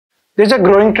There's a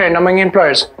growing trend among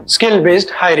employers,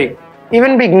 skill-based hiring.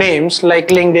 Even big names like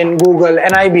LinkedIn, Google,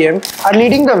 and IBM are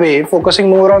leading the way, focusing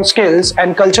more on skills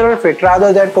and cultural fit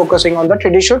rather than focusing on the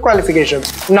traditional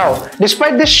qualifications. Now,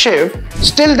 despite this shift,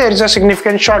 still there is a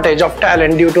significant shortage of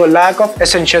talent due to a lack of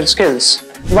essential skills.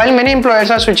 While many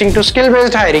employers are switching to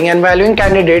skill-based hiring and valuing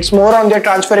candidates more on their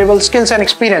transferable skills and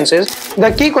experiences, the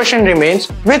key question remains,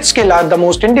 which skills are the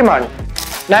most in demand?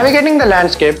 Navigating the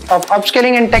landscape of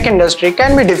upskilling in tech industry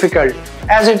can be difficult,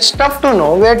 as it's tough to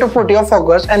know where to put your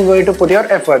focus and where to put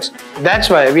your efforts. That's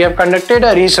why we have conducted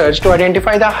a research to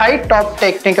identify the high top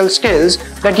technical skills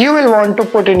that you will want to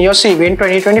put in your CV in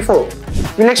 2024.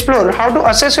 We'll explore how to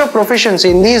assess your proficiency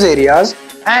in these areas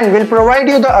and will provide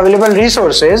you the available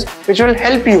resources which will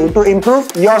help you to improve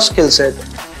your skill set.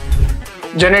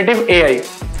 Generative AI.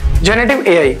 Generative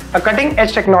AI, a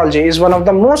cutting-edge technology, is one of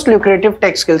the most lucrative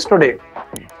tech skills today.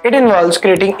 It involves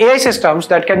creating AI systems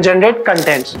that can generate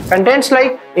contents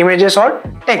like images or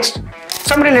text.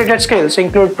 Some related skills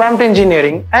include prompt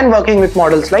engineering and working with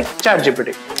models like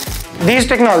ChatGPT. These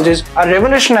technologies are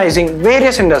revolutionizing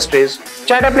various industries.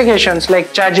 Chat applications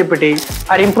like ChatGPT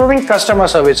are improving customer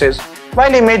services,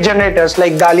 while image generators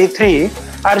like DALL-E 3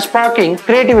 are sparking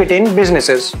creativity in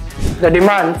businesses. The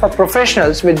demand for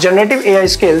professionals with generative AI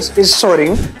skills is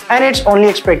soaring, and it's only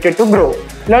expected to grow.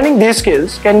 Learning these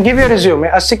skills can give your resume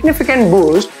a significant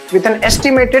boost with an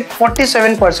estimated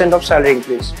 47% of salary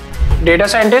increase. Data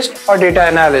scientist or data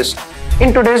analyst.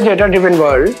 In today's data-driven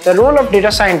world, the role of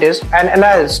data scientist and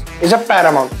analyst is a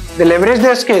paramount. They leverage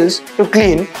their skills to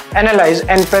clean, analyze,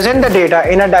 and present the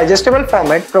data in a digestible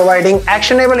format, providing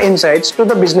actionable insights to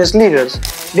the business leaders.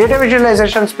 Data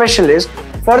visualization specialists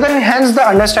further enhance the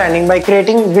understanding by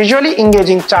creating visually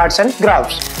engaging charts and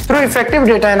graphs. Through effective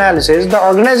data analysis, the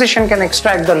organization can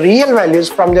extract the real values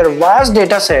from their vast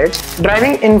data sets,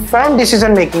 driving informed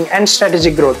decision-making and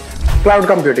strategic growth. Cloud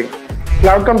computing.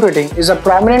 Cloud computing is a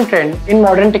prominent trend in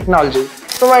modern technology,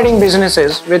 providing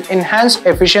businesses with enhanced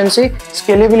efficiency,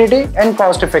 scalability, and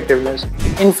cost effectiveness.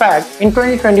 In fact, in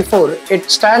 2024, it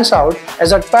stands out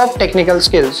as a top technical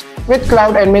skills, with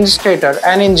cloud administrators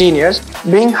and engineers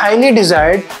being highly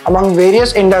desired among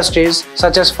various industries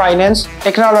such as finance,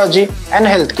 technology, and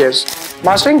healthcare.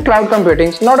 Mastering cloud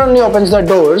computing not only opens the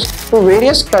doors to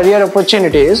various career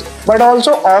opportunities, but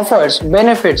also offers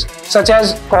benefits such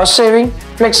as cost saving,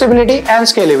 flexibility, and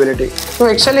scalability. To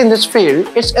excel in this field,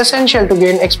 it's essential to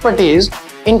gain expertise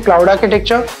in cloud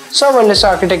architecture, serverless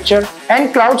architecture,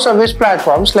 and cloud service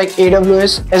platforms like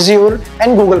AWS, Azure,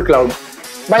 and Google Cloud.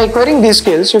 By acquiring these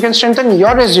skills, you can strengthen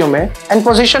your resume and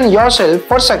position yourself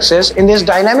for success in this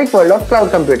dynamic world of cloud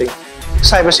computing.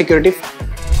 Cybersecurity.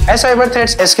 As cyber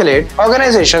threats escalate,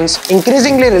 organizations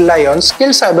increasingly rely on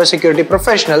skilled cybersecurity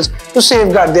professionals to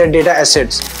safeguard their data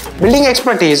assets. Building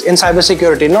expertise in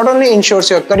cybersecurity not only ensures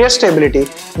your career stability,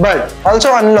 but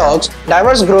also unlocks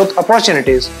diverse growth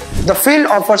opportunities. The field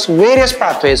offers various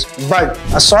pathways, but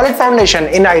a solid foundation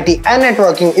in IT and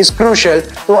networking is crucial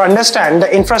to understand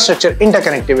the infrastructure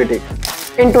interconnectivity.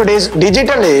 In today's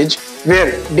digital age,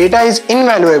 where data is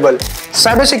invaluable,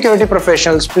 cybersecurity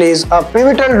professionals plays a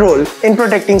pivotal role in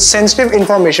protecting sensitive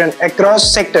information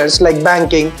across sectors like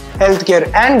banking,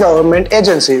 healthcare, and government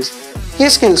agencies. Key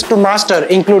skills to master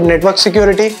include network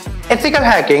security, ethical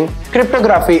hacking,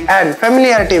 cryptography, and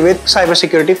familiarity with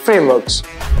cybersecurity frameworks.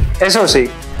 SoC,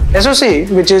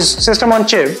 which is System on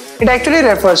Chip, it actually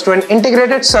refers to an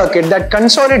integrated circuit that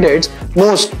consolidates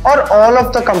most or all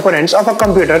of the components of a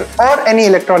computer or any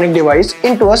electronic device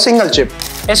into a single chip.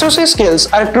 SoC skills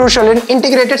are crucial in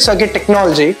integrated circuit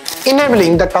technology,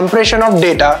 enabling the compression of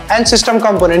data and system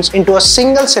components into a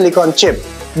single silicon chip.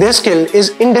 This skill is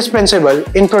indispensable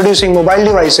in producing mobile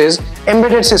devices,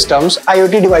 embedded systems,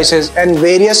 IoT devices, and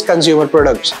various consumer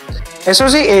products.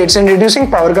 SoC aids in reducing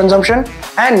power consumption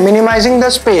and minimizing the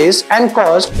space and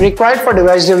cost required for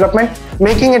device development,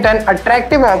 making it an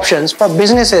attractive option for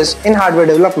businesses in hardware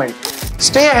development.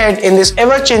 Stay ahead in this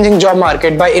ever-changing job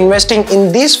market by investing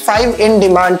in these 5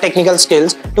 in-demand technical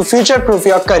skills to future-proof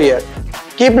your career.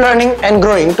 Keep learning and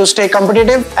growing to stay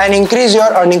competitive and increase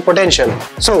your earning potential.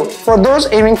 So, for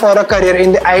those aiming for a career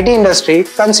in the IT industry,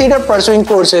 consider pursuing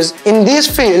courses in these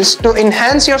fields to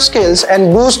enhance your skills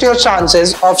and boost your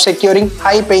chances of securing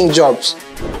high-paying jobs.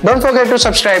 Don't forget to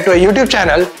subscribe to our YouTube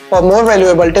channel for more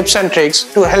valuable tips and tricks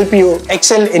to help you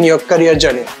excel in your career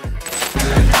journey.